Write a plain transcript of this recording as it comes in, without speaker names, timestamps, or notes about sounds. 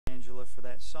Angela, for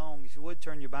that song. If you would,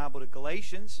 turn your Bible to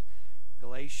Galatians.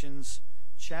 Galatians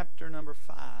chapter number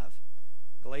 5.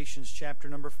 Galatians chapter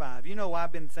number 5. You know,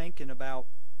 I've been thinking about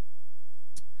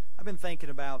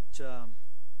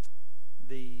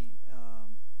the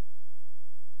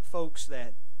folks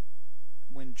that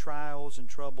when trials and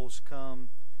troubles come,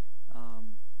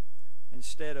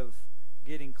 instead of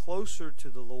getting closer to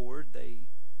the Lord,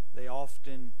 they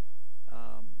often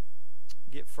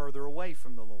get further away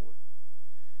from the Lord.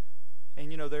 And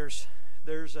you know, there's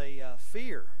a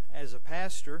fear as a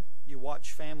pastor. You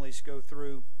watch families go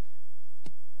through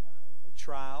a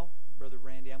trial. Brother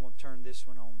Randy, I'm going to turn this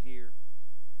one on here.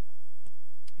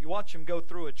 You watch them go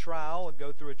through a trial and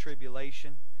go through a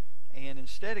tribulation, and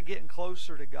instead of getting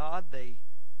closer to God, they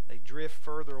drift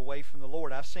further away from the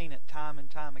Lord. I've seen it time and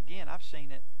time again. I've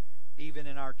seen it even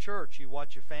in our church. You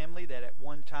watch a family that at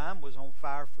one time was on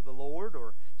fire for the Lord,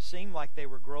 or seemed like they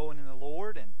were growing in the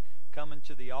Lord and coming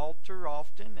to the altar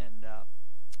often and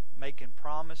making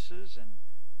promises, and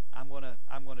I'm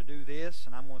going to do this,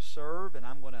 and I'm going to serve, and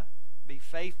I'm going to be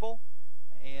faithful,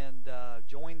 and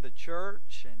join the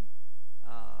church, and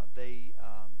they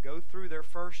go through their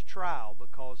first trial,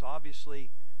 because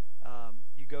obviously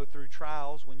you go through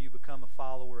trials when you become a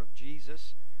follower of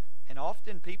Jesus, and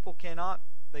often people can't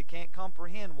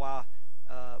comprehend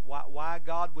why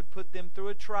God would put them through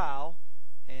a trial,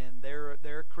 and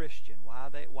they're a Christian. Why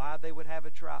they would have a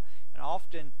trial, and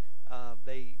often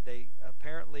they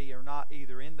apparently are not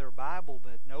either in their Bible,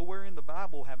 but nowhere in the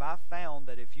Bible have I found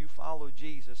that if you follow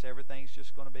Jesus, everything's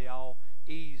just going to be all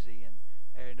easy and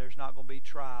there's not going to be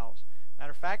trials.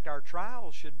 Matter of fact, our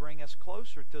trials should bring us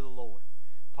closer to the Lord.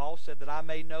 Paul said that I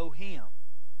may know Him.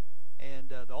 And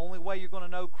the only way you're going to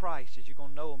know Christ is you're going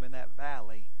to know Him in that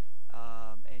valley.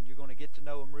 And you're going to get to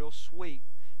know Him real sweet.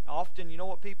 Often, you know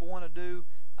what people want to do?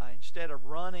 Instead of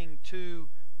running to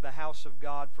the house of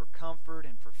God for comfort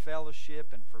and for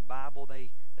fellowship and for Bible, they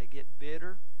get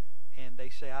bitter and they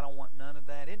say, I don't want none of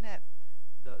that. Isn't that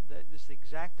it's the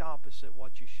exact opposite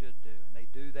what you should do? And they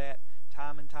do that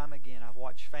time and time again. I've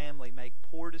watched family make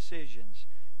poor decisions,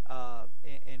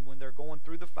 and when they're going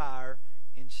through the fire,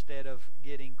 instead of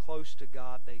getting close to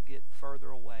God, they get further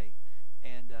away.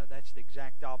 And that's the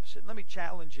exact opposite. Let me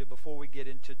challenge you before we get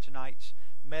into tonight's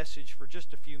message for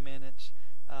just a few minutes.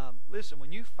 Listen,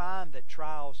 when you find that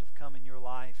trials have come in your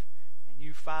life, and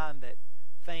you find that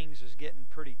things is getting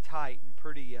pretty tight and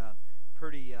pretty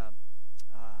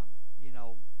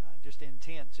just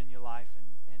intense in your life, and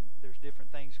there's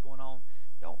different things going on,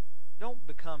 don't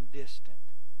become distant.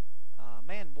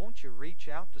 Man, won't you reach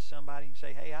out to somebody and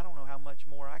say, hey, I don't know how much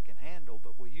more I can handle,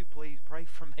 but will you please pray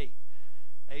for me?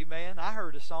 Amen. I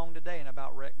heard a song today and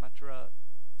about wrecked my truck,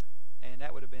 and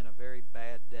that would have been a very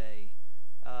bad day.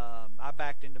 I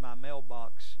backed into my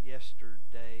mailbox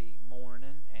yesterday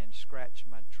morning and scratched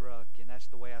my truck, and that's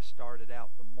the way I started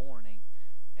out the morning,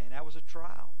 and that was a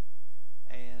trial.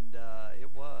 And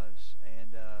it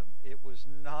was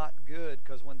not good,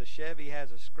 because when the Chevy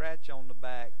has a scratch on the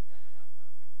back,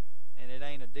 and it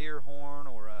ain't a deer horn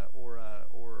or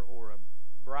a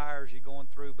briars you're going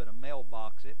through, but a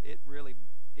mailbox,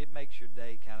 it makes your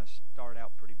day kind of start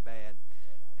out pretty bad.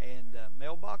 And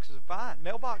mailbox is fine.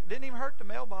 Mailbox didn't even hurt the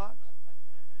mailbox.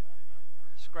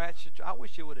 Scratched it. I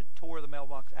wish it would have tore the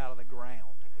mailbox out of the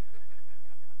ground.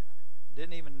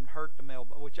 Didn't even hurt the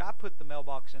mailbox, which I put the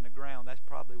mailbox in the ground. That's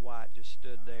probably why it just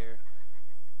stood there.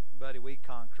 Buddy, we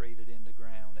concreted in the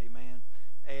ground. Amen.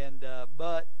 And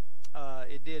but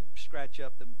it did scratch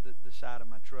up the side of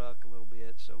my truck a little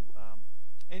bit. So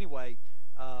anyway,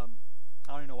 I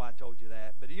don't even know why I told you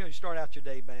that. But you start out your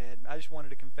day bad. I just wanted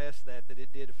to confess that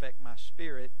it did affect my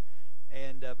spirit.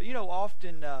 And but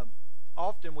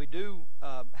often we do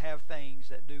have things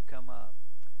that do come up.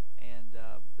 And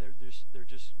there's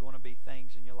just going to be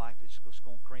things in your life that's just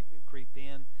going to creep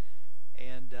in.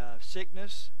 And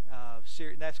sickness,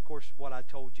 that's of course what I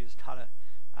told you is not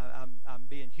I'm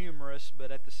being humorous,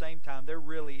 but at the same time, there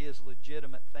really is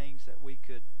legitimate things that we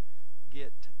could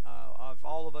get. If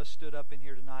all of us stood up in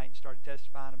here tonight and started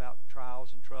testifying about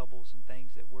trials and troubles and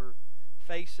things that we're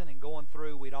facing and going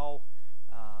through, we'd all,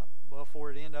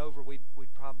 before it ended over, we'd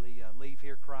probably leave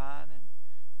here crying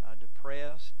and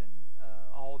depressed and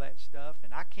all that stuff.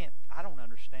 And I don't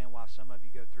understand why some of you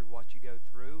go through what you go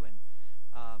through, and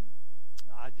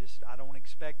I don't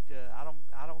expect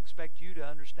you to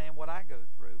understand what I go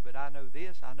through, but I know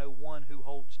this. I know one who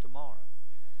holds tomorrow.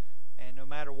 And no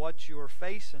matter what you're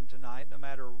facing tonight, no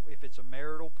matter if it's a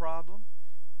marital problem,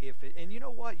 and you know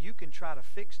what, you can try to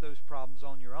fix those problems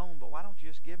on your own, but why don't you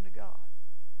just give them to God?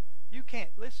 You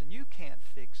can't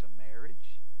fix a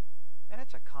marriage. Man,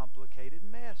 that's a complicated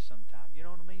mess sometimes. You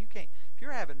know what I mean? You can't. If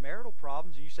you're having marital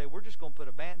problems and you say, we're just going to put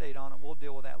a Band-Aid on it and we'll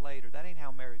deal with that later, that ain't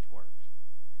how marriage works.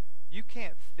 You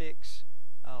can't fix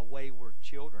wayward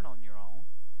children on your own.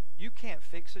 You can't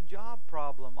fix a job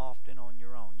problem often on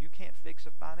your own. You can't fix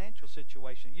a financial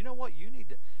situation. You know what? You need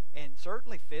to, and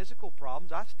certainly physical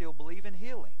problems, I still believe in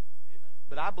healing.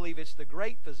 But I believe it's the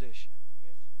great physician.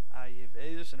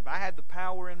 Listen, if I had the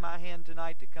power in my hand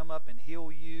tonight to come up and heal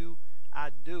you,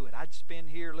 I'd do it. I'd spend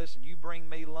here, listen, you bring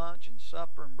me lunch and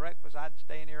supper and breakfast, I'd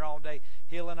stay in here all day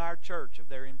healing our church of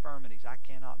their infirmities. I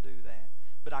cannot do that.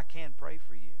 But I can pray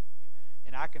for you. Amen.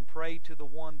 And I can pray to the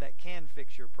one that can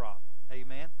fix your problem.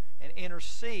 Amen. And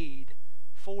intercede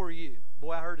for you.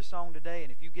 Boy, I heard a song today,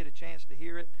 and if you get a chance to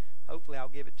hear it, hopefully I'll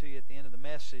give it to you at the end of the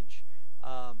message.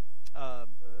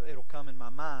 It'll come in my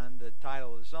mind, the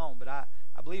title of the song. But I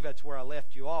believe that's where I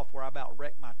left you off, where I about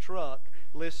wrecked my truck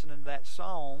listening to that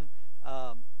song.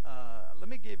 Let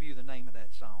me give you the name of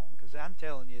that song, because I'm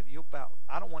telling you,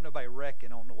 I don't want nobody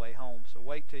wrecking on the way home, so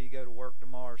wait till you go to work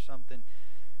tomorrow or something.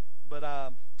 But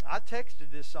I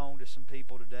texted this song to some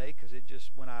people today, because it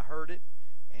just, when I heard it,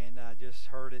 and I just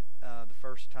heard it the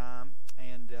first time,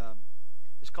 and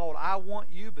it's called I Want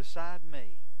You Beside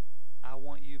Me. I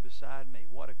Want You Beside Me.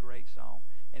 What a great song.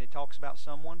 And it talks about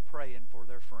someone praying for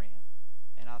their friend.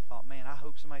 And I thought, man, I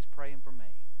hope somebody's praying for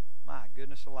me. My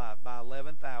goodness alive. By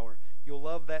 11th hour, you'll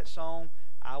love that song,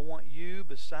 I Want You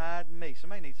Beside Me.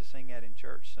 Somebody needs to sing that in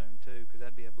church soon, too, because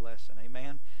that'd be a blessing.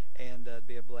 Amen? And it'd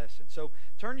be a blessing. So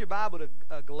turn your Bible to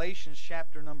Galatians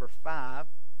chapter number 5.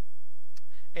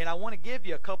 And I want to give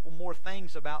you a couple more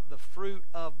things about the fruit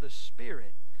of the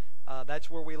Spirit. That's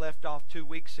where we left off 2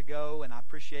 weeks ago, and I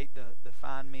appreciate the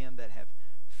fine men that have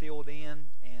filled in.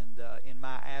 And in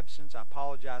my absence, I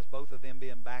apologize, both of them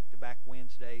being back-to-back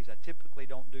Wednesdays. I typically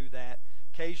don't do that.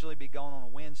 Occasionally be gone on a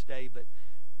Wednesday, but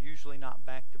usually not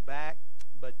back-to-back.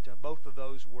 But both of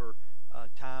those were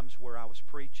times where I was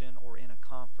preaching or in a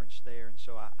conference there, and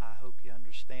so I hope you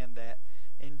understand that.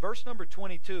 In verse number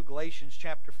 22, Galatians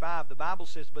chapter 5, the Bible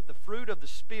says, but the fruit of the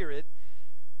Spirit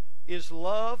is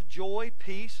love, joy,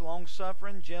 peace,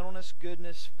 long-suffering, gentleness,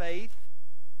 goodness, faith.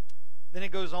 Then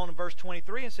it goes on in verse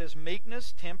 23 and says,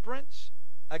 meekness, temperance.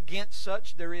 Against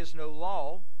such there is no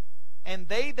law. And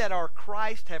they that are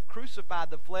Christ have crucified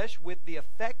the flesh with the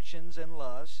affections and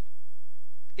lust.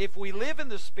 If we live in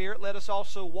the Spirit, let us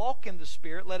also walk in the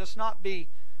Spirit. Let us not be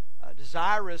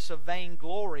desirous of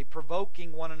vainglory,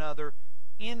 provoking one another,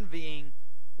 envying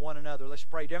one another. Let's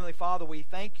pray. Dear Heavenly Father, we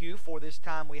thank you for this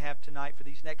time we have tonight, for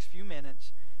these next few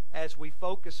minutes, as we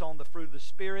focus on the fruit of the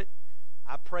Spirit.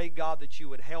 I pray, God, that you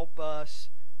would help us,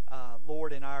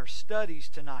 Lord, in our studies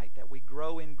tonight, that we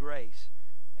grow in grace,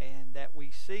 and that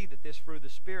we see that this fruit of the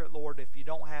Spirit, Lord, if you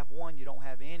don't have one, you don't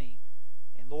have any.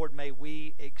 And Lord, may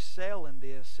we excel in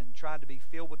this and try to be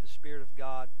filled with the Spirit of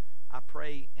God. I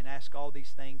pray and ask all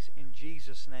these things in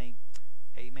Jesus' name.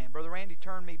 Amen. Brother Randy,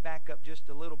 turn me back up just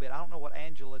a little bit. I don't know what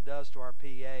Angela does to our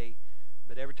PA,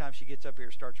 but every time she gets up here,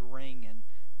 it starts ringing.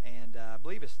 And I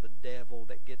believe it's the devil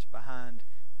that gets behind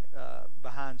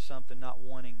something, not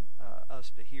wanting us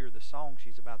to hear the song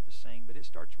she's about to sing. But it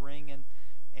starts ringing.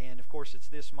 And, of course, it's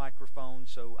this microphone,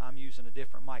 so I'm using a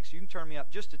different mic. So you can turn me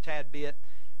up just a tad bit.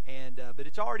 But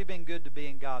it's already been good to be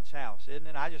in God's house, isn't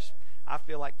it? I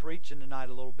feel like preaching tonight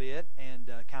a little bit and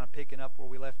kind of picking up where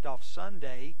we left off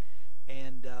Sunday.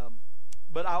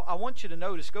 But I want you to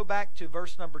notice, go back to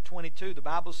verse number 22. The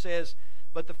Bible says,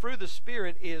 but the fruit of the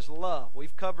Spirit is love.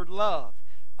 We've covered love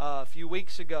a few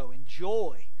weeks ago. And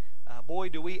joy. Boy,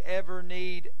 do we ever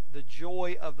need the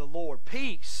joy of the Lord.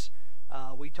 Peace.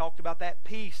 We talked about that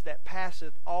peace that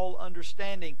passeth all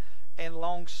understanding. And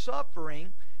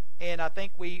long-suffering. And I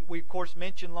think we of course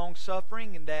mentioned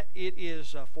long-suffering, and that it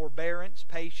is forbearance,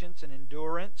 patience, and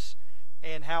endurance.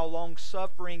 And how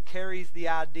long-suffering carries the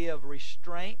idea of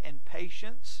restraint and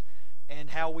patience,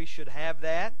 and how we should have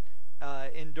that.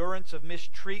 Endurance of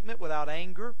mistreatment without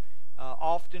anger.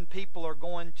 Often people are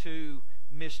going to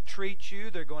mistreat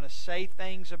you. They're going to say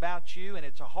things about you, and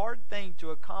it's a hard thing to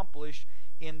accomplish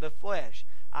in the flesh.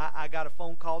 I got a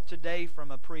phone call today from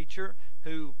a preacher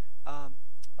who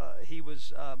he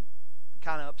was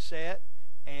kind of upset.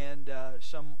 And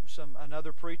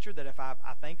another preacher that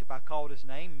I think if I called his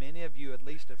name, many of you at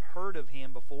least have heard of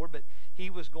him before, but he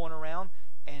was going around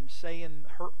and saying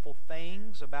hurtful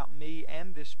things about me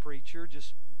and this preacher,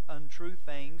 just untrue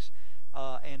things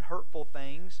and hurtful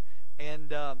things,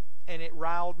 and it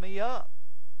riled me up.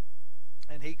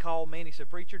 And he called me and he said,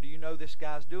 preacher, do you know this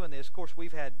guy's doing this? Of course,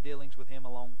 we've had dealings with him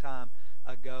a long time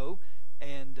ago.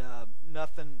 And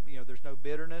nothing, there's no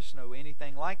bitterness, no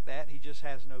anything like that. He just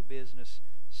has no business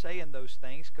saying those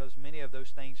things, because many of those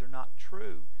things are not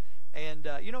true. And,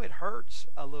 it hurts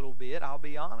a little bit. I'll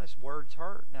be honest. Words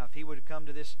hurt. Now, if he would have come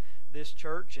to this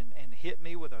church and hit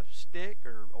me with a stick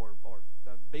or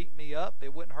beat me up,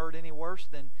 it wouldn't hurt any worse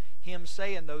than him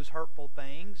saying those hurtful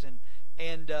things.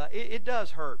 And it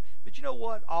does hurt. But you know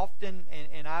what? Often,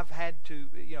 and I've had to,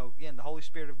 again, the Holy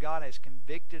Spirit of God has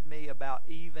convicted me about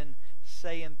even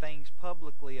saying things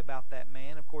publicly about that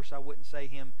man. Of course, I wouldn't say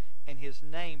him in his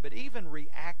name, but even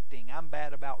reacting. I'm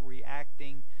bad about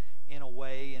reacting in a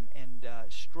way and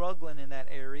struggling in that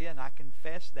area, and I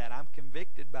confess that. I'm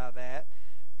convicted by that.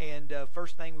 And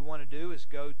first thing we want to do is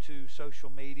go to social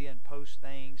media and post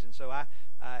things. And so I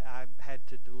had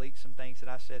to delete some things that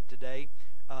I said today,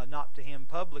 not to him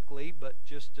publicly, but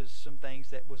just as some things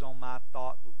that was on my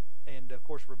thought. And, of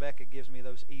course, Rebecca gives me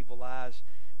those evil eyes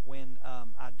when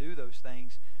I do those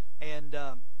things. And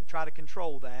try to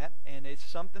control that. And it's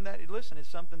something that, listen, it's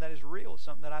something that is real. It's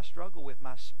something that I struggle with.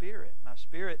 My spirit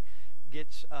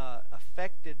gets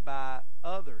affected by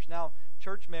others. Now,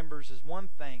 church members is one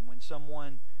thing. When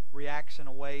someone reacts in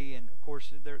a way, and of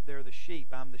course they're the sheep.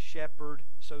 I'm the shepherd,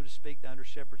 so to speak, the under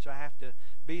shepherd. So I have to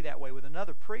be that way. With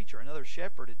another preacher, another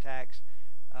shepherd attacks.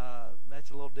 That's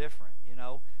a little different,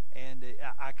 And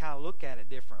I kind of look at it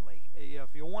differently. If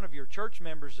you're one of your church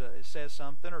members says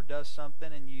something or does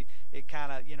something, and it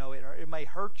kind of, it may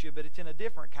hurt you, but it's in a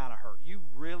different kind of hurt. You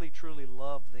really truly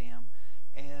love them,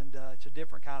 and it's a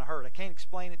different kind of hurt. I can't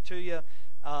explain it to you,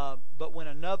 but when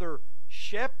another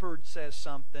shepherd says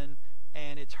something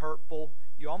and it's hurtful,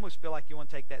 you almost feel like you want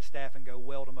to take that staff and go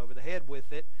weld them over the head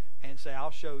with it and say,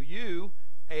 I'll show you.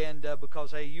 And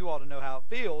because, hey, you ought to know how it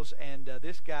feels, and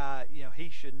this guy, he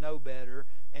should know better,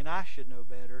 and I should know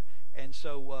better, and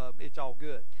so it's all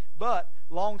good. But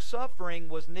long-suffering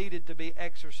was needed to be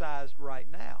exercised right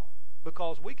now,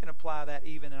 because we can apply that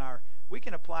even in our,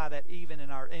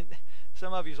 and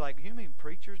some of you's like, you mean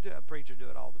preachers do it? Preachers do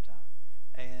it all the time,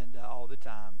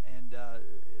 and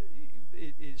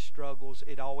it struggles.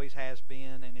 It always has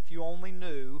been, and if you only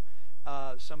knew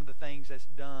some of the things that's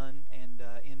done, and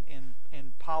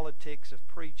in politics of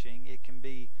preaching, it can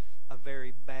be a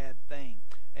very bad thing.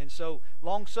 And so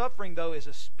long-suffering, though, is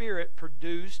a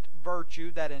Spirit-produced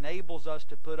virtue that enables us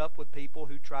to put up with people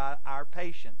who try our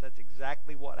patience. That's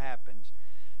exactly what happens.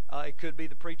 It could be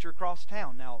the preacher across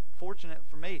town. Now, fortunate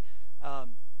for me,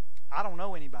 I don't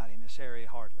know anybody in this area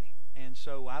hardly. And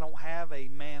so I don't have a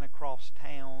man across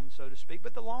town, so to speak.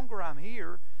 But the longer I'm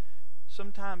here,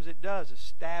 sometimes it does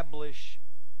establish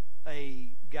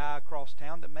a guy across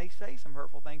town that may say some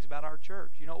hurtful things about our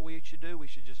church. You know what we should do? We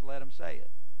should just let him say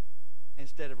it,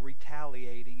 instead of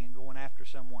retaliating and going after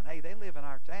someone. Hey, they live in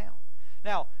our town.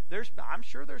 Now, I'm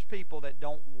sure there's people that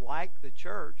don't like the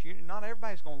church. Not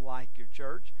everybody's going to like your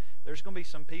church. There's going to be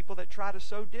some people that try to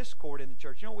sow discord in the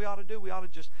church. You know what we ought to do? We ought to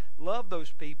just love those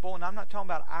people. And I'm not talking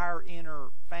about our inner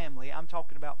family. I'm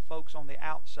talking about folks on the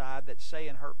outside that's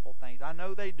saying hurtful things. I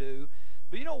know they do.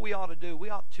 But you know what we ought to do? We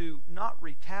ought to not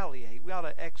retaliate. We ought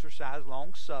to exercise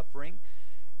long-suffering.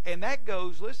 And that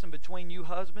goes, listen, between you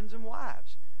husbands and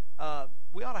wives.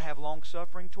 We ought to have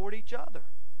long-suffering toward each other.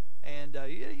 And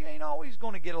you ain't always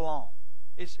going to get along.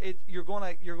 You're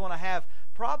going to have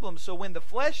problems. So when the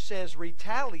flesh says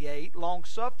retaliate,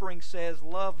 long-suffering says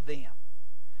love them.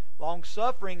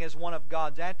 Long-suffering is one of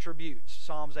God's attributes.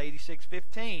 Psalms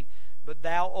 86:15. But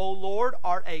thou, O Lord,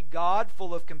 art a God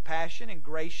full of compassion and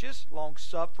gracious,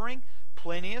 long-suffering,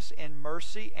 plenteous in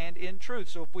mercy and in truth.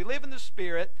 So if we live in the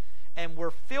Spirit and we're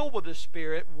filled with the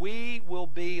Spirit, we will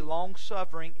be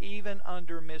long-suffering even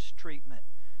under mistreatment.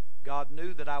 God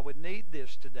knew that I would need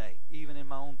this today, even in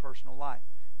my own personal life.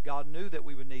 God knew that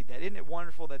we would need that. Isn't it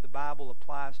wonderful that the Bible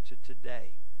applies to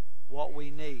today, what we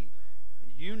need?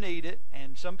 You need it,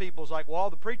 and some people's like,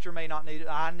 well, the preacher may not need it.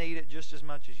 I need it just as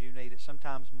much as you need it,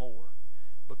 sometimes more,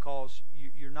 because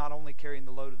you're not only carrying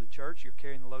the load of the church, you're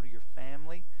carrying the load of your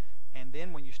family. And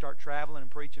then when you start traveling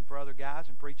and preaching for other guys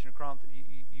and preaching across,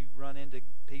 you run into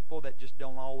people that just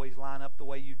don't always line up the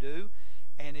way you do,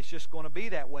 and it's just going to be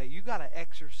that way. You got to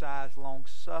exercise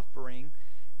long-suffering,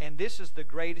 and this is the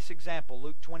greatest example.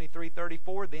 Luke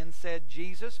 23:34, then said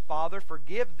Jesus, Father,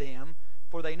 forgive them,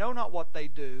 for they know not what they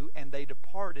do, and they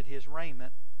parted his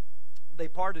raiment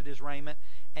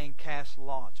and cast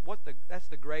lots. That's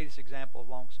the greatest example of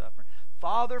long-suffering.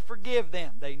 Father, forgive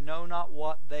them. They know not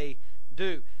what they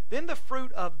do. Then the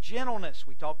fruit of gentleness.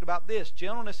 We talked about this.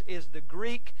 Gentleness is the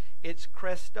Greek. It's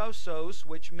Christosos,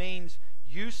 which means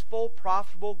useful,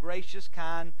 profitable, gracious,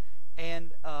 kind,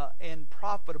 and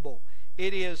profitable.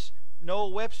 It is, Noah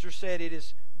Webster said, it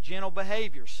is gentle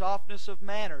behavior, softness of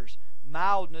manners,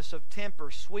 mildness of temper,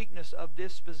 sweetness of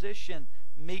disposition,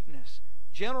 meekness,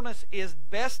 Gentleness is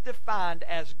best defined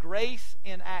as grace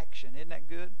in action. Isn't that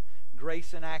good?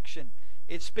 Grace in action.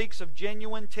 It speaks of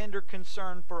genuine, tender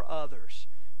concern for others.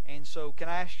 And so, can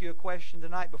I ask you a question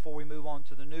tonight before we move on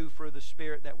to the new fruit of the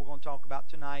Spirit that we're going to talk about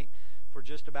tonight for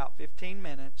just about 15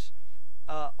 minutes?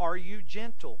 Are you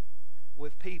gentle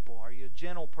with people? Are you a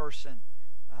gentle person?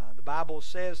 The Bible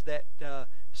says that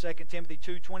 2 Timothy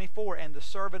 2:24, and the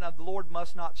servant of the Lord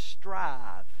must not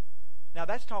strive. Now,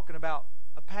 that's talking about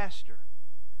a pastor.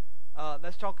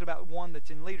 That's talking about one that's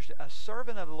in leadership. A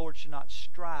servant of the Lord should not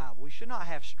strive. We should not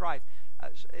have strife.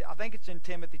 I think it's in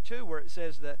Timothy 2 where it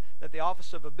says that the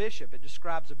office of a bishop, it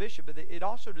describes a bishop, but it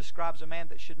also describes a man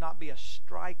that should not be a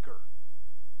striker.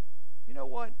 You know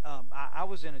what?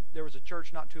 There was a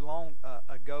church not too long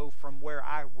ago from where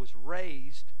I was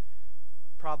raised,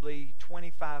 probably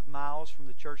 25 miles from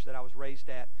the church that I was raised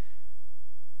at.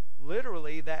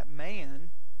 Literally, that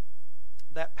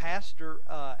pastor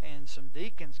and some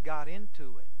deacons got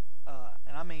into it.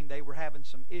 And I mean, they were having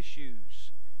some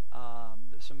issues.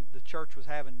 The church was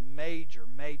having major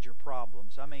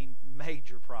problems. I mean,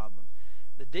 major problems.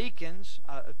 The deacons,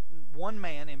 one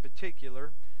man in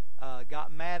particular,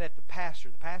 got mad at the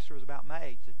pastor. The pastor was about my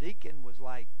age. The deacon was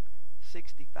like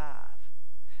 65.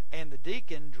 And the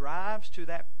deacon drives to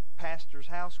that pastor's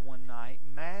house one night,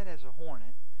 mad as a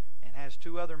hornet, and has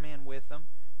two other men with him.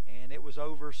 And it was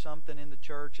over something in the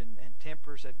church, and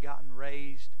tempers had gotten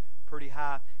raised pretty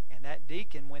high. And that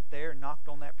deacon went there and knocked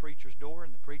on that preacher's door,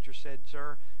 and the preacher said,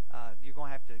 "Sir, you're going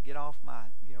to have to get off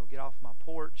my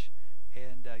porch,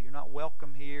 and you're not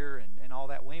welcome here," and all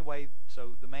that. Well, anyway,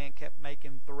 so the man kept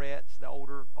making threats, the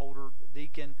older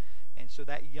deacon, and so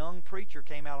that young preacher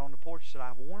came out on the porch and said,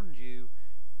 "I've warned you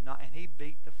not," and he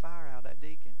beat the fire out of that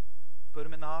deacon, put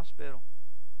him in the hospital.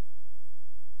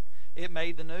 It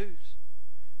made the news.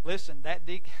 Listen, that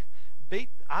deacon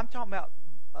I'm talking about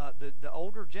the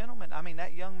older gentleman. I mean,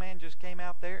 that young man just came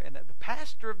out there, and the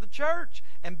pastor of the church,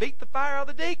 and beat the fire out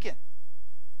of the deacon.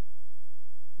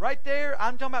 Right there,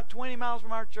 I'm talking about 20 miles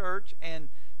from our church, and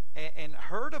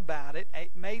heard about it.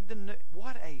 It made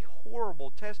what a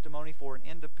horrible testimony for an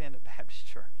independent Baptist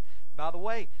church. By the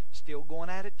way, still going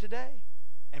at it today,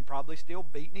 and probably still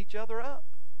beating each other up.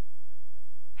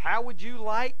 How would you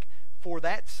like for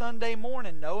that Sunday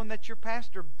morning, knowing that your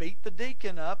pastor beat the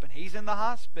deacon up and he's in the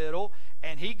hospital,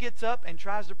 and he gets up and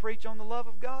tries to preach on the love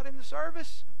of God in the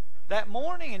service that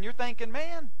morning, and you're thinking,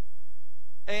 man.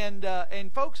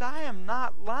 And folks, I am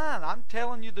not lying. I'm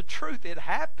telling you the truth. It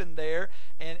happened there,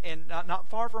 and not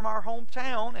far from our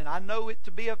hometown, and I know it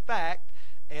to be a fact,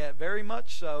 very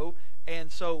much so.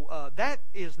 And so that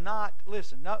is not,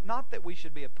 listen, not that we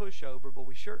should be a pushover, but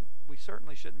we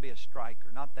certainly shouldn't be a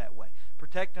striker. Not that way.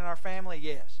 Protecting our family,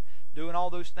 yes. Doing all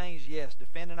those things, yes.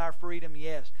 Defending our freedom,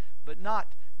 yes. But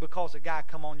not because a guy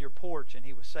come on your porch and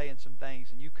he was saying some things,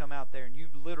 and you come out there and you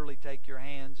literally take your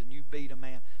hands and you beat a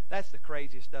man. That's the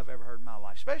craziest stuff I've ever heard in my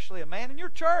life. Especially a man in your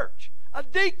church, a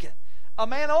deacon, a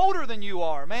man older than you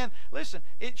are. Man, listen,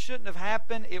 it shouldn't have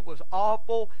happened. It was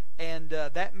awful, and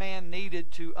that man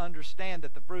needed to understand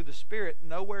that the fruit of the Spirit,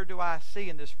 nowhere do I see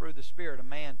in this fruit of the Spirit a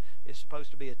man is supposed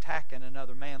to be attacking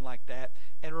another man like that.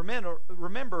 And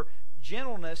remember,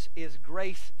 gentleness is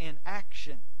grace in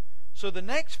action. So the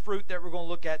next fruit that we're going to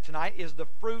look at tonight is the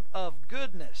fruit of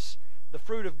goodness. The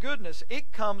fruit of goodness,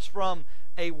 it comes from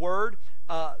a word,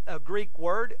 a Greek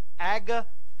word,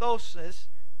 agathosis,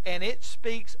 and it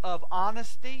speaks of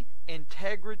honesty,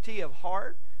 integrity of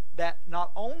heart, that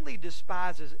not only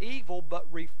despises evil, but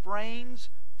refrains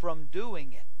from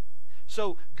doing it.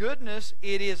 So goodness,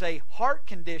 it is a heart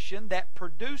condition that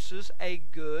produces a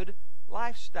good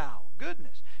lifestyle.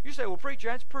 Goodness. You say, well, preacher,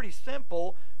 that's pretty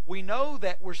simple. We know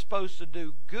that we're supposed to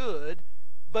do good,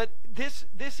 but this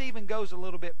even goes a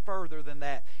little bit further than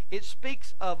that. It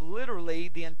speaks of literally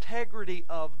the integrity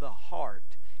of the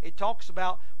heart. It talks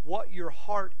about what your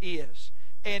heart is.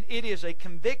 And it is a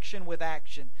conviction with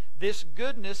action. This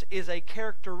goodness is a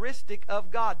characteristic of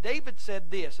God. David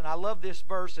said this, and I love this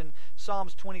verse in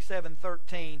Psalms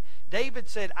 27:13. David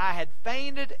said, "I had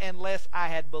fainted unless I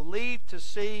had believed to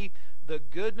see the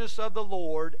goodness of the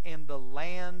Lord in the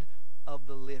land of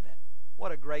the living."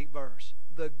 What a great verse.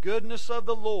 The goodness of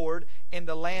the Lord in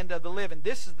the land of the living.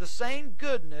 This is the same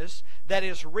goodness that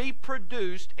is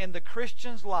reproduced in the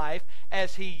Christian's life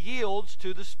as he yields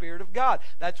to the Spirit of God.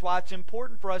 That's why it's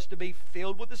important for us to be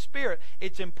filled with the Spirit.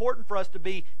 It's important for us to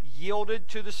be yielded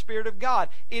to the Spirit of God.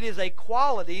 It is a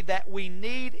quality that we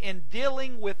need in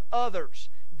dealing with others.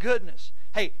 Goodness.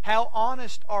 Hey, how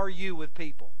honest are you with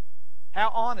people? How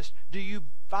honest? Do you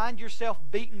find yourself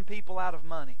beating people out of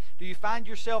money? Do you find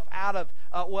yourself out of,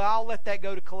 well, I'll let that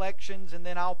go to collections and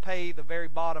then I'll pay the very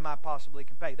bottom I possibly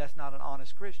can pay? That's not an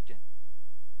honest Christian.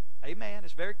 Amen.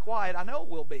 It's very quiet. I know it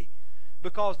will be.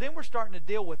 Because then we're starting to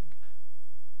deal with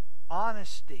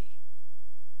honesty.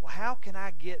 Well, how can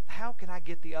I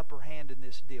get the upper hand in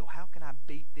this deal? How can I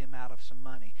beat them out of some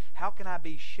money? How can I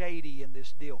be shady in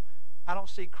this deal? I don't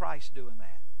see Christ doing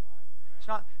that. It's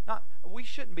not we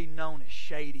shouldn't be known as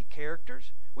shady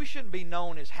characters. We shouldn't be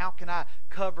known as how can I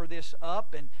cover this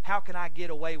up and how can I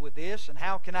get away with this and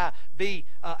how can I be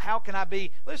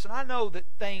listen, I know that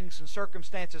things and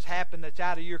circumstances happen that's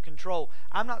out of your control.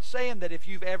 I'm not saying that if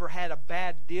you've ever had a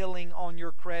bad dealing on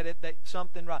your credit that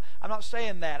something wrong. I'm not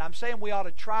saying that. I'm saying we ought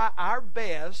to try our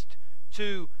best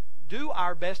to do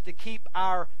our best to keep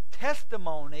our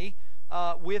testimony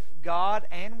with God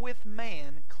and with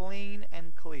man clean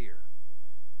and clear.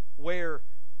 Where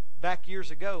back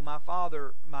years ago, my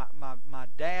father, my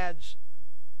dad's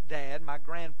dad, my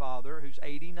grandfather, who's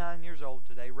 89 years old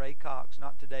today, Ray Cox,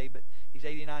 not today, but he's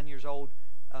 89 years old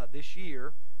this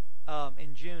year,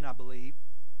 in June, I believe.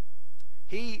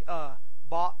 He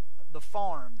bought the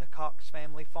farm, the Cox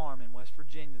family farm in West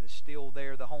Virginia, that's still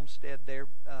there, the homestead there,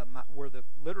 where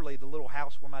literally the little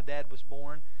house where my dad was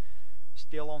born,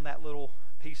 still on that little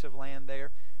piece of land there.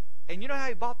 And you know how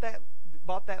he bought that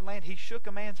land? He shook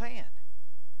a man's hand.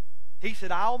 He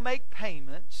said, I'll make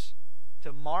payments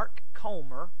to Mark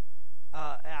Comer.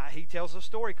 He tells a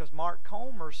story because Mark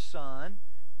Comer's son,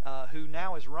 who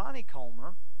now is Ronnie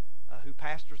Comer, who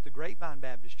pastors the Grapevine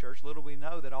Baptist Church, little we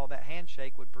know that all that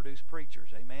handshake would produce preachers.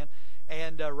 Amen.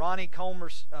 And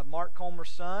Mark Comer's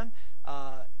son,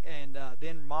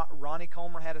 then Ronnie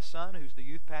Comer had a son who's the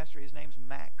youth pastor. His name's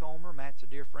Matt Comer. Matt's a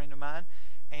dear friend of mine.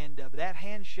 And that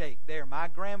handshake there, my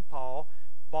grandpa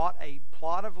bought a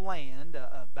plot of land,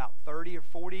 about 30 or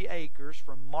 40 acres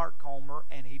from Mark Comer,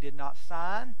 and he did not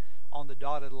sign on the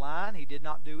dotted line. He did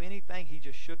not do anything. He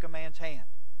just shook a man's hand.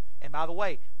 And by the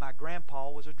way, my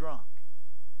grandpa was a drunk.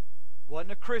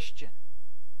 Wasn't a Christian.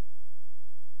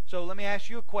 So let me ask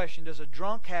you a question. Does a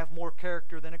drunk have more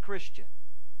character than a Christian?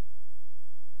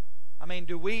 I mean,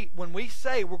 when we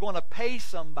say we're going to pay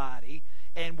somebody,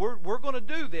 and we're going to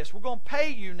do this, we're going to pay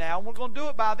you now, and we're going to do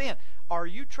it by then, are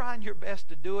you trying your best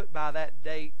to do it by that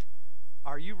date?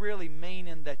 Are you really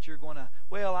meaning that you're going to,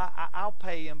 well, I'll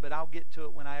pay him, but I'll get to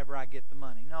it whenever I get the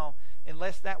money? No,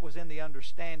 unless that was in the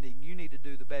understanding, you need to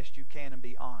do the best you can and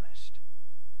be honest.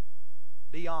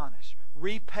 Be honest.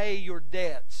 Repay your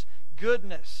debts.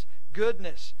 Goodness.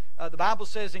 The Bible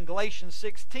says in Galatians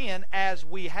 6:10, as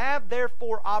we have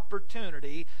therefore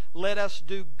opportunity, let us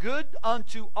do good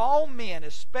unto all men,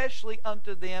 especially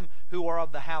unto them who are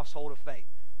of the household of faith.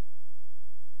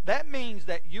 That means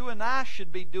that you and I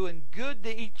should be doing good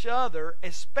to each other,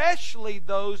 especially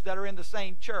those that are in the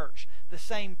same church, the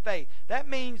same faith. That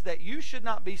means that you should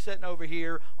not be sitting over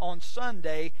here on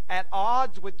Sunday at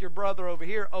odds with your brother over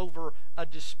here over a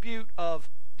dispute of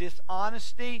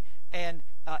dishonesty and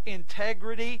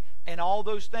integrity and all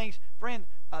those things. Friend,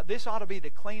 this ought to be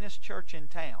the cleanest church in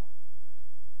town.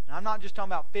 And I'm not just talking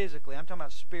about physically, I'm talking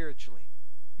about spiritually.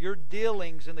 Your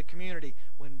dealings in the community,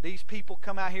 when these people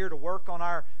come out here to work on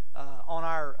our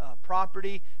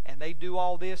property and they do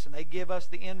all this and they give us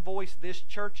the invoice, this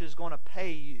church is going to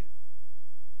pay you.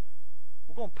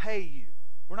 We're going to pay you.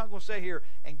 We're not going to sit here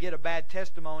and get a bad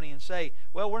testimony and say,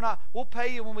 well, we'll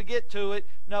pay you when we get to it.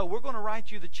 No, we're going to write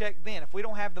you the check then. If we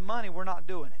don't have the money, we're not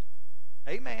doing it.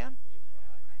 Amen.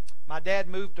 My dad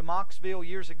moved to Mocksville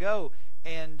years ago,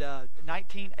 and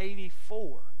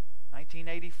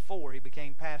 1984, he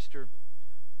became pastor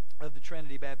of the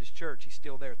Trinity Baptist Church. He's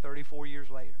still there 34 years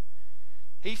later.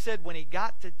 He said when he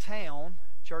got to town,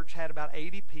 church had about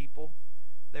 80 people.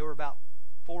 They were about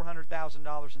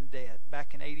 $400,000 in debt.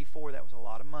 Back in 84, that was a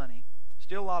lot of money.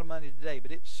 Still a lot of money today,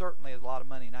 but it certainly is a lot of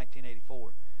money in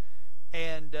 1984.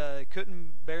 And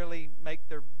couldn't barely make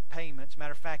their payments.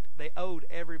 Matter of fact, they owed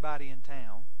everybody in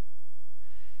town.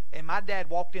 And my dad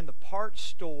walked in the parts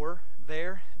store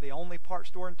there, the only parts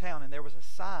store in town, and there was a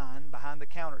sign behind the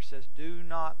counter that says, do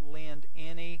not lend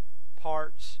any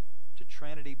parts to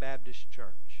Trinity Baptist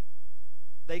Church.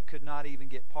 They could not even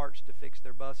get parts to fix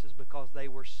their buses because they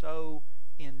were so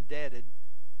indebted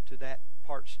to that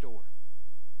parts store.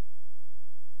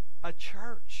 A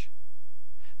church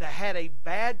that had a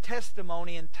bad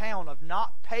testimony in town of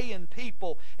not paying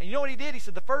people. And you know what he did? He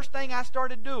said, the first thing I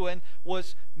started doing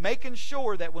was making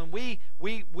sure that when we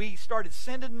started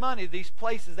sending money to these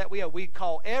places that we owed, we'd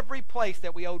call every place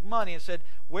that we owed money and said,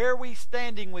 where are we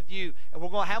standing with you? And we're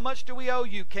going, how much do we owe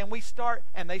you? Can we start?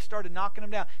 And they started knocking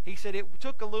them down. He said it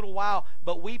took a little while,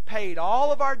 but we paid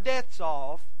all of our debts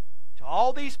off to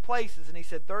all these places. And he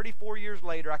said 34 years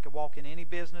later, I could walk in any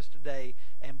business today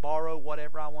and borrow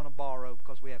whatever I want to borrow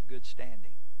because we have good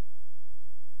standing.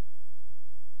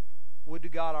 Would to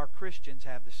God our Christians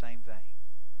have the same thing.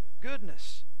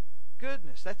 Goodness.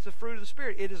 Goodness. That's the fruit of the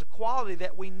Spirit. It is a quality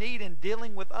that we need in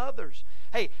dealing with others.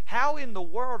 Hey, how in the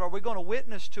world are we going to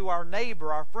witness to our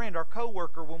neighbor, our friend, our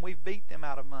coworker when we've beat them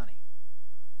out of money?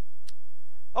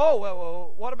 Oh,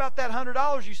 well, what about that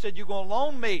 $100 you said you're going to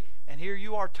loan me? And here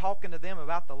you are talking to them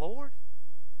about the Lord?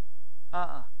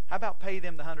 How about pay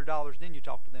them the $100, then you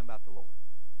talk to them about the Lord?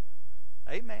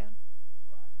 Amen.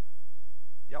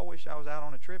 Y'all wish I was out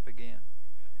on a trip again.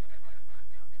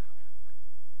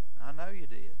 I know you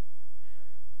did.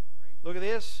 Look at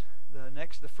this.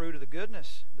 The fruit of the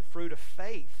goodness, the fruit of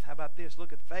faith. How about this?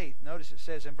 Look at faith. Notice it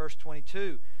says in verse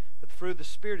 22, but the fruit of the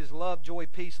Spirit is love, joy,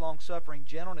 peace, long-suffering,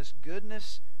 gentleness,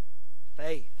 goodness,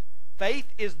 faith.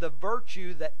 Faith is the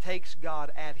virtue that takes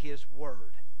God at His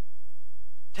word.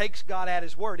 Takes God at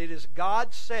His word. It is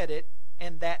God said it,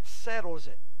 and that settles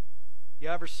it. You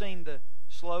ever seen the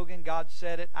slogan, God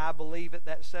said it, I believe it,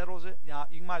 that settles it?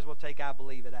 You might as well take I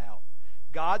believe it out.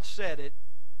 God said it,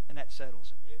 and that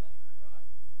settles it.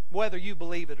 Whether you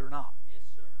believe it or not.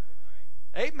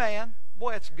 Amen.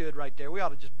 Boy, that's good right there. We ought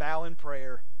to just bow in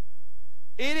prayer.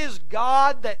 It is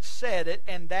God that said it,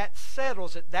 and that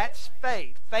settles it. That's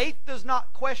faith. Faith does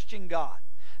not question God.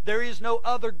 There is no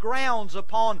other grounds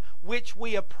upon which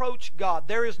we approach God.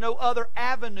 There is no other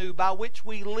avenue by which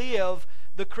we live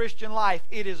the Christian life.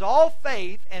 It is all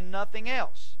faith and nothing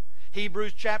else.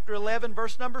 Hebrews chapter 11,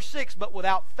 verse number 6, but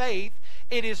without faith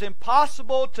it is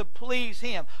impossible to please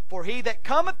Him. For he that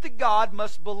cometh to God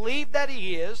must believe that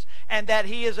He is, and that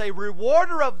He is a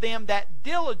rewarder of them that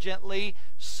diligently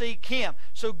seek Him.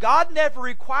 So God never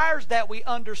requires that we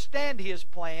understand His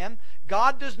plan.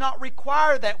 God does not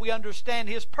require that we understand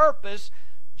His purpose,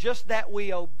 just that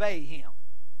we obey Him.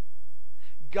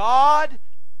 God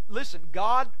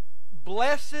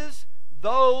blesses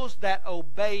those that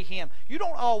obey Him. You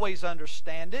don't always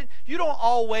understand it. You don't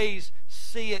always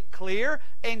see it clear.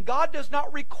 And God does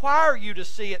not require you to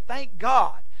see it, thank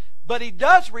God. But He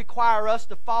does require us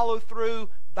to follow through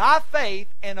by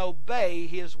faith and obey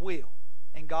His will.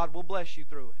 And God will bless you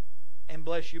through it and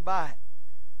bless you by it.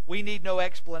 We need no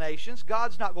explanations.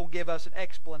 God's not going to give us an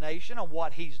explanation on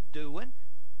what He's doing.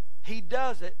 He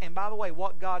does it. And by the way,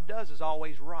 what God does is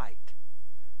always right.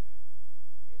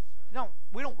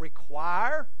 We don't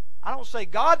require. I don't say,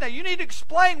 God, now you need to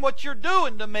explain what you're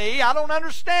doing to me. I don't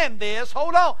understand this.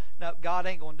 Hold on. No, God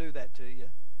ain't going to do that to you.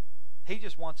 He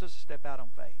just wants us to step out on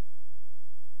faith.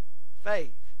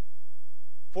 Faith.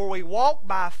 For we walk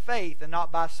by faith and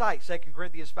not by sight. 2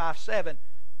 Corinthians 5:7.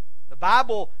 The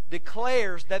Bible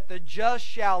declares that the just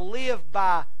shall live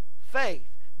by faith.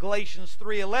 Galatians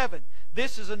 3:11.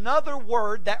 This is another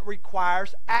word that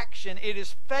requires action. It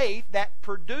is faith that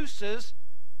produces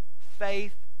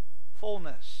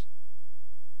faithfulness.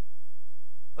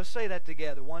 Let's say that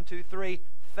together. 1, 2, 3.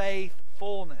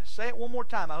 Faithfulness. Say it one more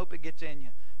time. I hope it gets in you.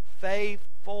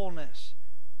 Faithfulness.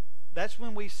 That's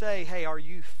when we say, hey, are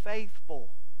you faithful?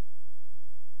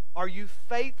 Are you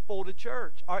faithful to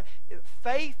church?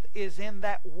 Faith is in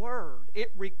that word.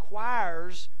 It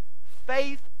requires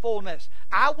faithfulness.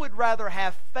 I would rather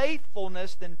have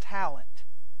faithfulness than talent.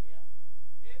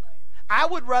 I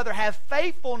would rather have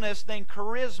faithfulness than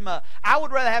charisma. I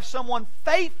would rather have someone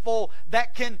faithful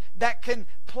that can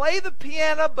play the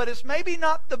piano, but it's maybe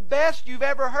not the best you've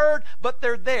ever heard, but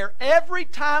they're there every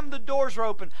time the doors are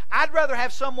open. I'd rather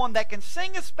have someone that can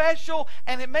sing a special,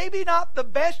 and it may be not the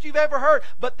best you've ever heard,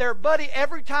 but their buddy,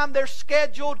 every time they're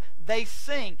scheduled, they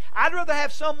sing. I'd rather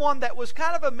have someone that was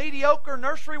kind of a mediocre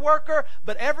nursery worker,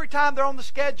 but every time they're on the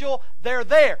schedule, they're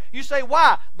there. You say,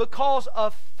 why? Because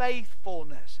of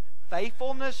faithfulness.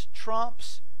 Faithfulness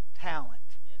trumps talent.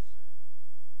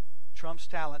 Trumps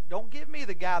talent. Don't give me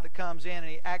the guy that comes in and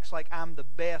he acts like I'm the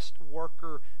best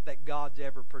worker that God's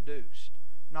ever produced.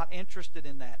 I'm not interested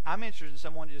in that. I'm interested in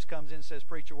someone who just comes in and says,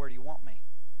 preacher, where do you want me?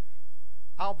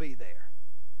 I'll be there.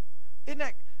 Isn't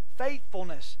that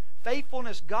faithfulness?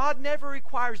 Faithfulness, God never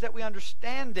requires that we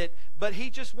understand it, but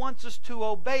He just wants us to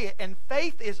obey it. And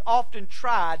faith is often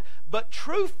tried, but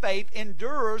true faith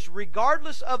endures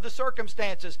regardless of the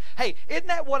circumstances. Hey, isn't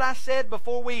that what I said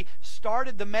before we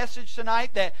started the message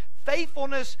tonight? That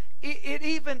faithfulness, it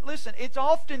even, listen, it's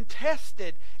often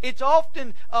tested. It's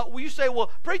often, you say,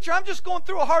 well, preacher, I'm just going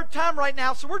through a hard time right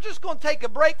now, so we're just going to take a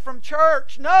break from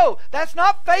church. No, that's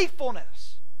not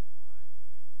faithfulness.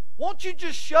 Won't you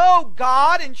just show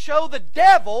God and show the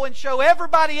devil and show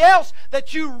everybody else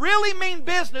that you really mean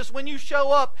business when you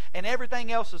show up and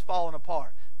everything else is falling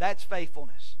apart? That's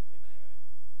faithfulness.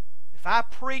 If I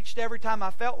preached every time I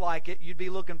felt like it, you'd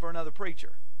be looking for another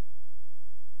preacher.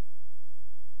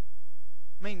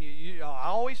 I mean, I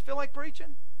always feel like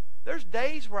preaching. There's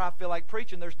days where I feel like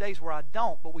preaching. There's days where I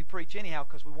don't, but we preach anyhow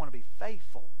because we want to be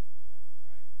faithful.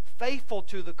 Faithful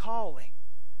to the calling.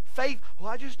 Well,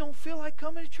 I just don't feel like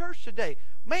coming to church today.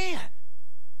 Man,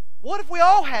 what if we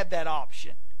all had that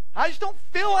option? I just don't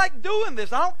feel like doing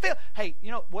this. I don't feel... Hey,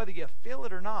 whether you feel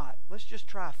it or not, let's just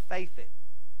try faith it.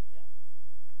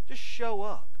 Just show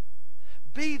up.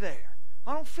 Be there.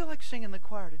 I don't feel like singing the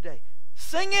choir today.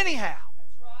 Sing anyhow.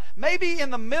 Maybe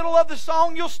in the middle of the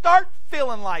song you'll start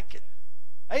feeling like it.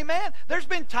 Amen. There's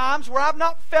been times where I've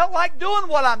not felt like doing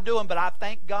what I'm doing, but I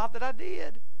thank God that I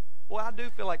did. Boy, I do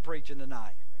feel like preaching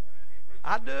tonight.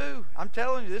 I do. I'm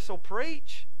telling you, this will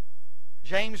preach.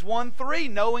 James 1:3,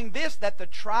 knowing this, that the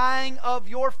trying of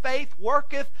your faith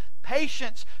worketh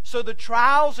patience. So the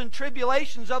trials and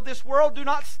tribulations of this world do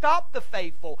not stop the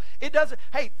faithful. It doesn't.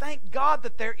 Hey, thank God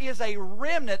that there is a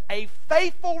remnant, a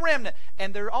faithful remnant.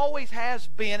 And there always has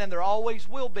been and there always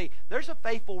will be. There's a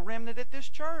faithful remnant at this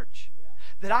church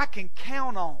that I can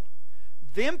count on.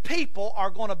 Them people are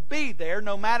going to be there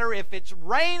no matter if it's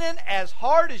raining as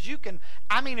hard as you can.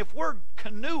 I mean, if we're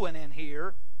canoeing in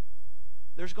here,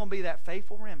 there's going to be that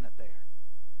faithful remnant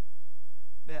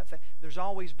there. There's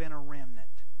always been a remnant.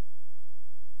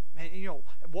 And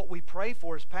what we pray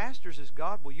for as pastors is,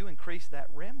 God, will you increase that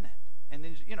remnant? And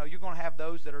then, you're going to have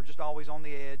those that are just always on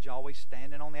the edge, always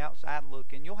standing on the outside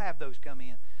looking. You'll have those come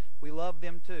in. We love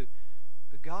them too.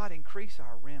 But God, increase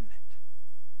our remnant.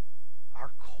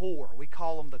 Our core. We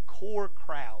call them the core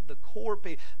crowd, the core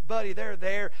people. Buddy, they're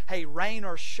there. Hey, rain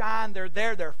or shine, they're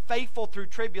there. They're faithful through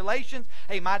tribulations.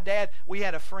 Hey, my dad, we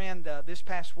had a friend this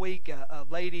past week, a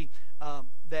lady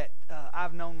that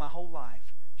I've known my whole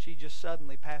life. She just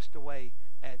suddenly passed away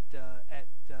at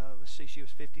let's see, she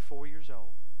was 54 years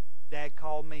old. Dad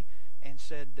called me and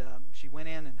said she went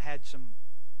in and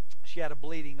she had a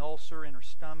bleeding ulcer in her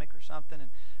stomach or something, and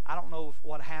I don't know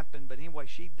what happened, but anyway,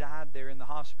 she died there in the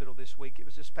hospital this week. It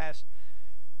was this past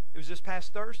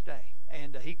Thursday,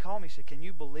 and he called me and said, "Can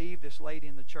you believe this lady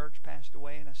in the church passed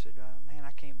away?" And I said, "Man,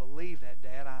 I can't believe that,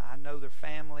 Dad. I know their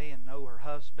family and know her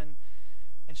husband."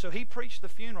 And so he preached the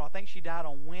funeral. I think she died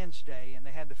on Wednesday, and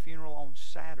they had the funeral on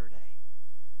Saturday.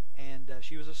 And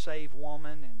she was a saved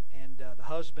woman, and the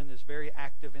husband is very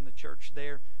active in the church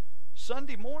there.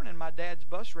 Sunday morning, my dad's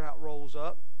bus route rolls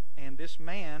up, and this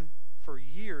man for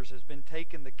years has been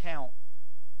taking the count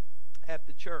at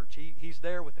the church. He's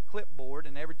there with a clipboard,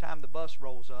 and every time the bus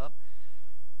rolls up,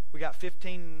 we got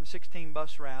 15, 16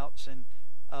 bus routes, and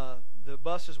the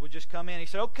buses would just come in. He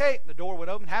said, "Okay," the door would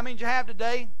open. "How many did you have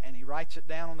today?" And he writes it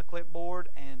down on the clipboard,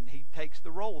 and he takes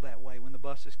the roll that way when the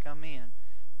buses come in.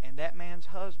 And that man's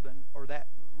husband, or that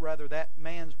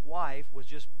man's wife, was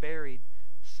just buried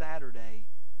Saturday,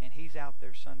 and he's out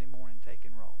there Sunday morning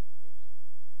taking roll.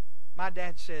 My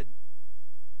dad said,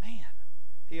 "Man,"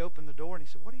 he opened the door and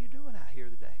he said, "What are you doing out here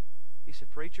today?" He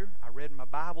said, "Preacher, I read my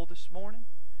Bible this morning.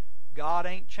 God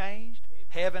ain't changed.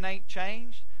 Heaven ain't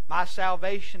changed. My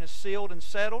salvation is sealed and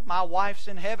settled. My wife's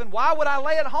in heaven. Why would I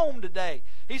lay at home today?"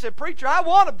 He said, "Preacher, I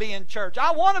want to be in church.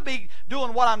 I want to be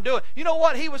doing what I'm doing." You know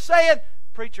what he was saying?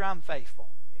 "Preacher, I'm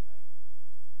faithful.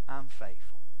 I'm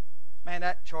faithful." Man,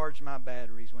 that charged my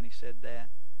batteries when he said that.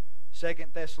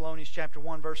 2 Thessalonians chapter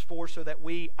 1, verse 4, "So that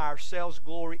we ourselves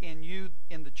glory in you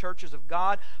in the churches of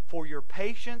God for your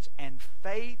patience and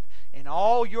faith in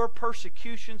all your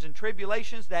persecutions and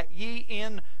tribulations that ye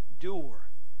endure."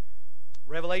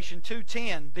 Revelation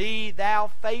 2:10, "Be thou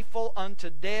faithful unto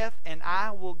death, and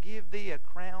I will give thee a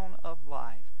crown of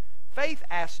life." Faith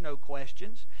asks no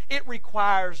questions. It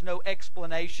requires no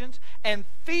explanations and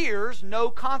fears no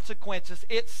consequences.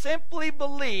 It simply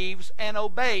believes and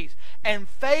obeys. And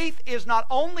faith is not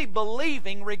only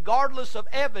believing regardless of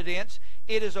evidence,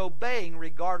 it is obeying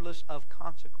regardless of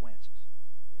consequences.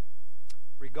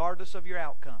 Regardless of your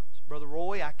outcomes. Brother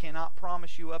Roy, I cannot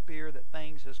promise you up here that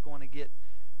things is going to get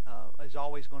is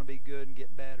always going to be good and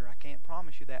get better. I can't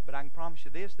promise you that, but I can promise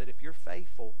you this, that if you're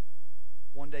faithful,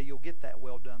 one day you'll get that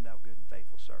 "well done, thou good and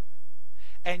faithful servant."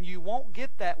 And you won't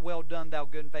get that "well done, thou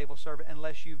good and faithful servant"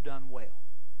 unless you've done well.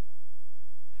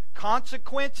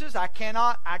 Consequences, I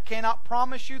cannot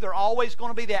promise you they're always going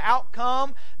to be the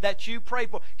outcome that you pray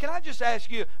for. Can I just ask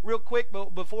you real quick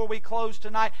before we close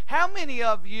tonight, how many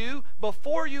of you,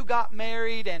 before you got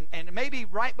married and maybe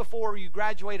right before you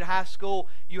graduated high school,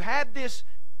 you had this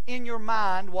in your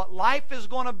mind, what life is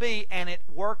going to be, and it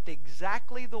worked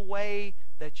exactly the way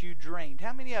that you dreamed?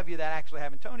 How many of you that actually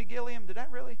happened? Tony Gilliam, did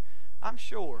that really? I'm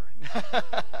sure.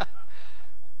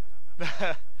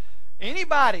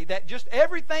 Anybody that just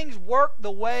everything's worked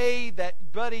the way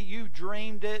that, buddy, you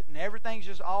dreamed it and everything's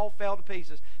just all fell to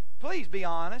pieces. Please be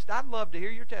honest. I'd love to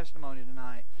hear your testimony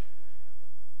tonight.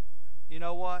 You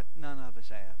know what? None of us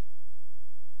have.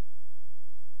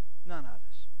 None of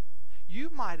us.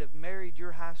 You might have married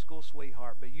your high school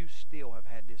sweetheart, but you still have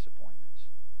had disappointments.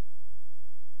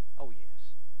 Oh,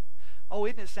 yes. Oh,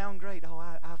 isn't it sound great? Oh,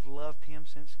 I've loved him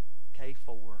since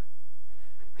K4.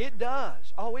 It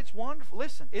does. Oh, it's wonderful.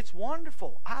 Listen, it's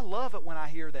wonderful. I love it when I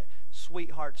hear that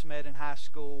sweethearts met in high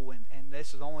school and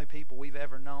this is the only people we've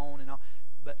ever known and all.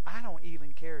 But I don't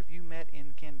even care if you met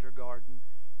in kindergarten.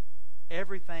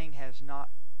 Everything has not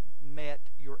met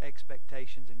your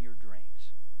expectations and your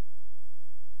dreams.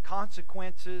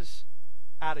 Consequences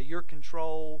out of your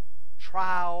control,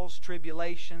 trials,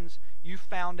 tribulations. You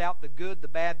found out the good, the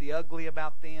bad, the ugly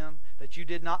about them that you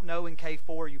did not know in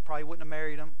K4. You probably wouldn't have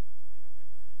married them.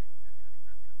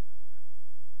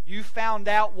 You found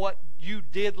out what you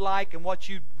did like and what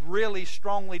you really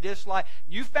strongly dislike.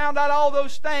 You found out all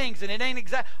those things, and it ain't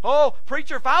exact. Oh,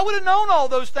 preacher, if I would have known all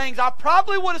those things, I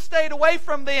probably would have stayed away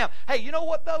from them. Hey, you know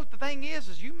what though? The thing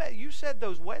is you said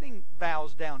those wedding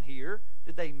vows down here.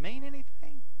 Did they mean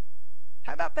anything?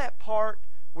 How about that part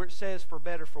where it says for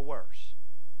better, for worse?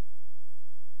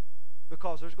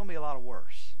 Because there's going to be a lot of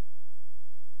worse.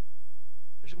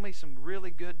 There's going to be some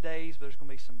really good days, but there's going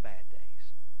to be some bad days.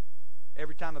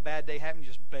 Every time a bad day happens,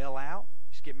 you just bail out.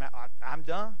 Just get mad. I'm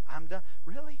done. I'm done.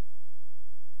 Really?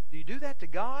 Do you do that to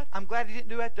God? I'm glad He didn't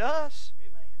do that to us.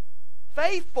 Amen.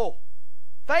 Faithful.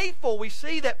 Faithful. We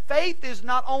see that faith is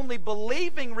not only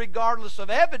believing regardless of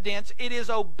evidence, it is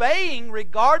obeying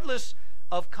regardless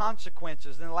of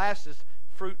consequences. And the last is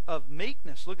fruit of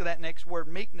meekness. Look at that next word,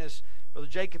 meekness. Brother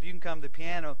Jacob, you can come to the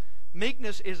piano.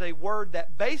 Meekness is a word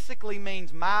that basically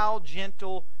means mild,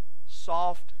 gentle,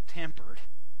 soft-tempered.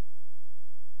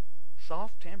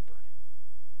 Soft-tempered.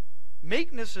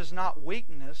 Meekness is not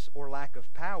weakness or lack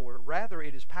of power. Rather,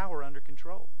 it is power under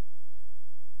control.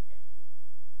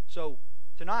 So,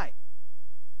 tonight,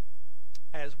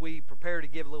 as we prepare to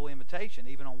give a little invitation,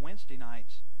 even on Wednesday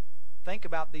nights, think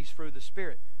about these fruit of the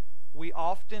Spirit. We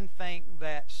often think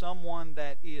that someone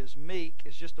that is meek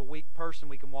is just a weak person.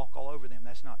 We can walk all over them.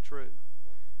 That's not true.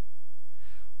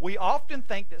 We often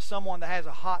think that someone that has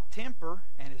a hot temper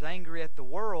and is angry at the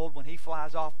world, when he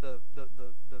flies off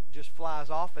just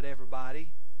flies off at everybody.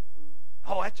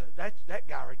 Oh, that's that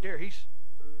guy right there. He's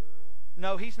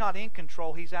not in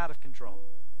control. He's out of control.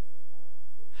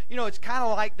 You know, it's kind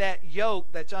of like that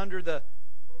yoke that's under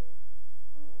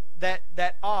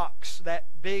that ox, that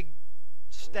big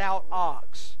stout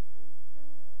ox.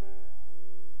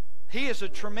 He is a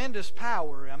tremendous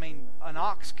power. I mean, an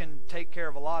ox can take care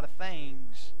of a lot of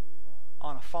things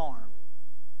on a farm.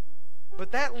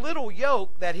 But that little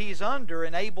yoke that he's under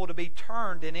and able to be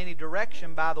turned in any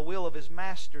direction by the will of his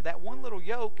master, that one little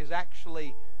yoke is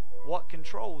actually what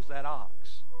controls that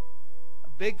ox. A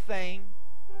big thing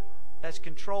that's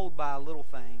controlled by a little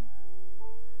thing.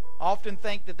 I often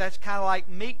think that that's kind of like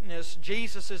meekness.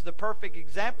 Jesus is the perfect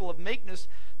example of meekness.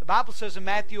 The Bible says in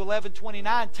Matthew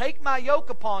 11:29, "Take my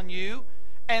yoke upon you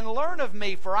and learn of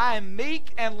me, for I am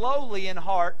meek and lowly in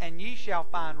heart, and ye shall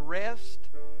find rest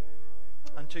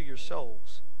unto your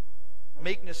souls."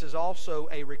 Meekness is also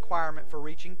a requirement for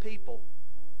reaching people.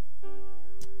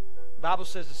 The Bible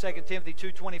says in 2 Timothy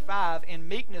 2:25, "In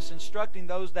meekness instructing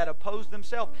those that oppose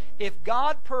themselves, if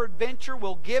God peradventure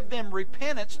will give them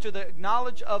repentance to the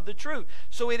knowledge of the truth."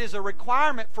 So it is a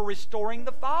requirement for restoring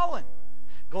the fallen.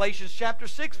 Galatians chapter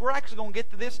 6, we're actually going to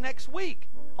get to this next week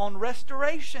on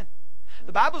restoration.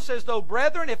 The Bible says, "Though,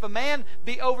 brethren, if a man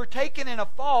be overtaken in a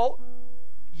fault,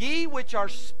 ye which are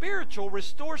spiritual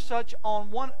restore such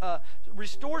and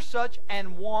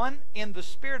one in the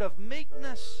spirit of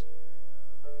meekness."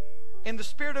 In the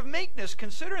spirit of meekness,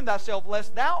 considering thyself,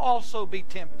 lest thou also be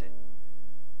tempted.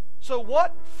 So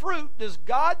what fruit does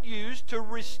God use to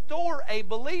restore a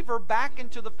believer back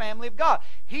into the family of God?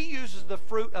 He uses the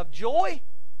fruit of joy?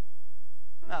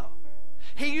 No.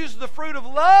 He uses the fruit of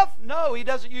love? No, He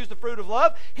doesn't use the fruit of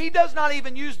love. He does not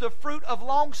even use the fruit of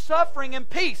long-suffering and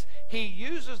peace. He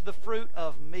uses the fruit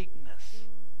of meekness.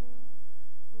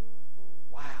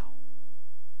 Wow.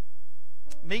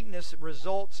 Meekness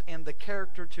results in the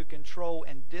character to control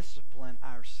and discipline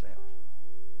ourselves.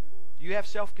 Do you have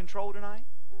self-control tonight?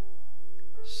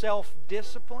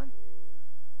 Self-discipline?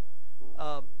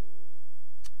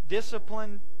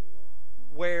 Discipline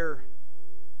where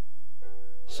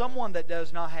someone that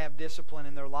does not have discipline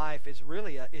in their life is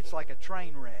really it's like a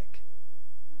train wreck.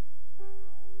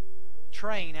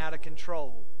 Train out of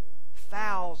control.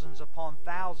 Thousands upon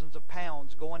thousands of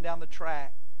pounds going down the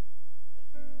track.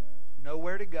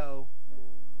 Nowhere to go.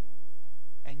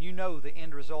 And you know the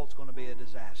end result's going to be a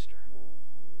disaster.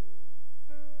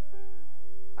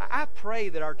 I pray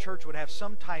that our church would have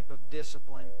some type of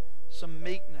discipline, some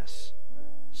meekness,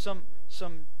 some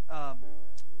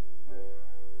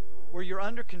where you're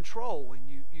under control, and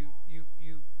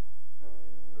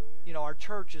you know, our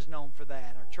church is known for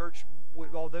that. Our church,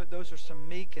 well, those are some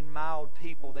meek and mild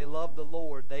people. They love the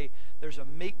Lord. There's a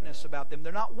meekness about them.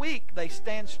 They're not weak. They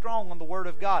stand strong on the Word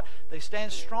of God. They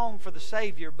stand strong for the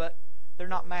Savior, but they're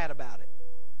not mad about it.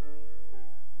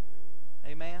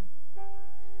 Amen?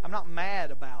 I'm not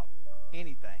mad about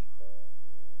anything.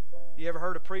 You ever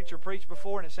heard a preacher preach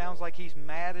before and it sounds like he's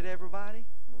mad at everybody?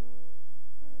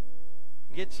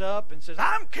 Gets up and says,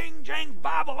 "I'm King James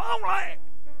Bible only."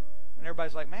 And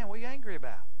everybody's like, "Man, what are you angry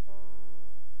about?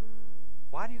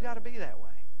 Why do you got to be that way?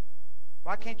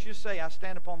 Why can't you just say, I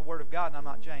stand upon the Word of God and I'm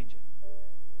not changing?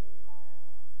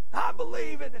 I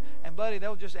believe it." And buddy,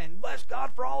 they'll just, "And bless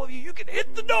God for all of you, you can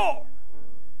hit the door."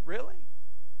 Really?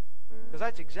 Because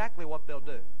that's exactly what they'll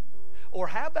do. Or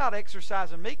how about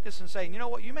exercising meekness and saying, "You know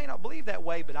what, you may not believe that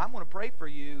way, but I'm going to pray for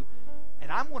you,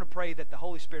 and I'm going to pray that the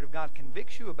Holy Spirit of God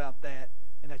convicts you about that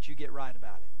and that you get right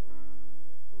about it."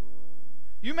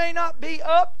 You may not be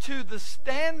up to the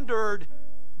standard,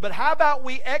 but how about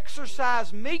we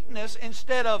exercise meekness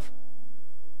instead of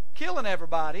killing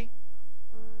everybody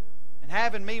and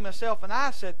having me, myself, and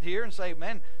I sit here and say,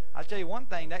 "Man, I'll tell you one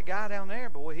thing, that guy down there,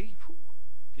 boy,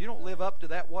 if you don't live up to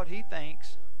that, what he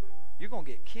thinks, you're going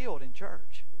to get killed in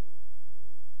church."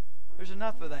 There's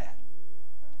enough of that.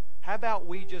 How about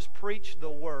we just preach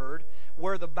the Word?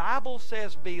 Where the Bible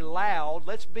says be loud,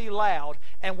 let's be loud.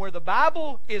 And where the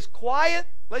Bible is quiet,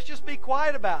 let's just be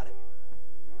quiet about it.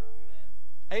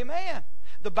 Amen.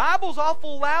 The Bible's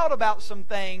awful loud about some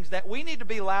things that we need to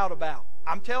be loud about.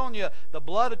 I'm telling you, the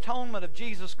blood atonement of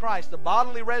Jesus Christ, the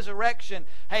bodily resurrection.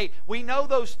 Hey, we know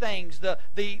those things. The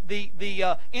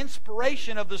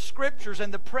inspiration of the Scriptures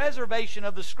and the preservation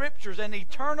of the Scriptures and the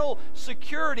eternal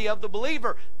security of the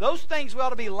believer. Those things we ought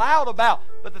to be loud about.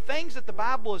 But the things that the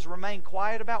Bible has remained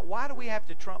quiet about, why do we have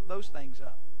to trump those things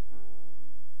up?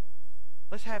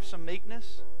 Let's have some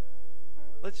meekness.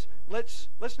 Let's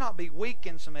not be weak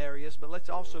in some areas, but let's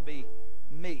also be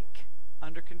meek.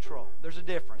 Under control. There's a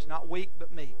difference. Not weak,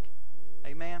 but meek.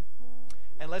 Amen?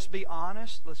 And let's be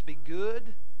honest. Let's be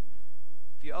good.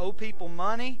 If you owe people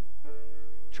money,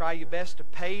 try your best to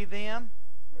pay them.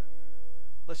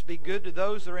 Let's be good to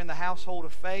those that are in the household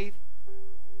of faith.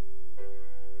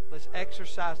 Let's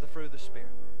exercise the fruit of the Spirit.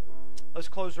 Let's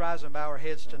close our eyes and bow our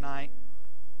heads tonight.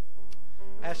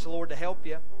 Ask the Lord to help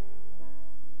you.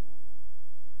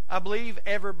 I believe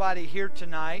everybody here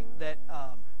tonight that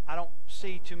I don't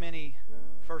see too many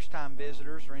first-time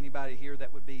visitors or anybody here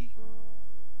that would be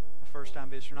a first-time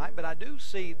visitor tonight, but I do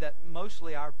see that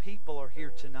mostly our people are here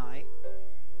tonight.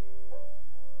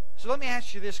 So let me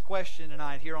ask you this question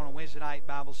tonight here on a Wednesday night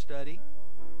Bible study.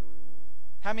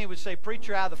 How many would say,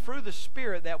 "Preacher, out of the fruit of the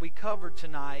Spirit that we covered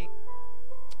tonight,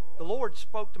 the Lord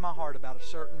spoke to my heart about a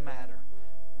certain matter"?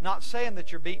 Not saying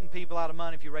that you're beating people out of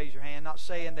money if you raise your hand. Not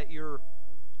saying that you're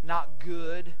not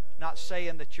good. Not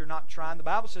saying that you're not trying. The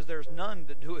Bible says there's none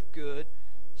that doeth good.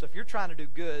 So if you're trying to do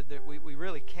good, that we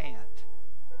really can't.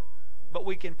 But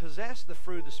we can possess the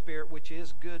fruit of the Spirit, which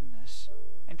is goodness,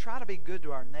 and try to be good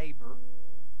to our neighbor.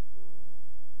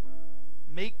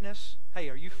 Meekness. Hey,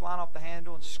 are you flying off the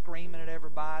handle and screaming at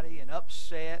everybody and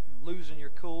upset and losing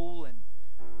your cool?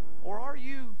 Or are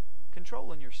you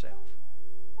controlling yourself?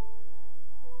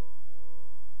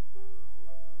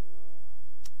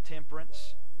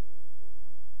 Temperance.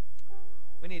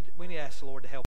 We need to ask the Lord to help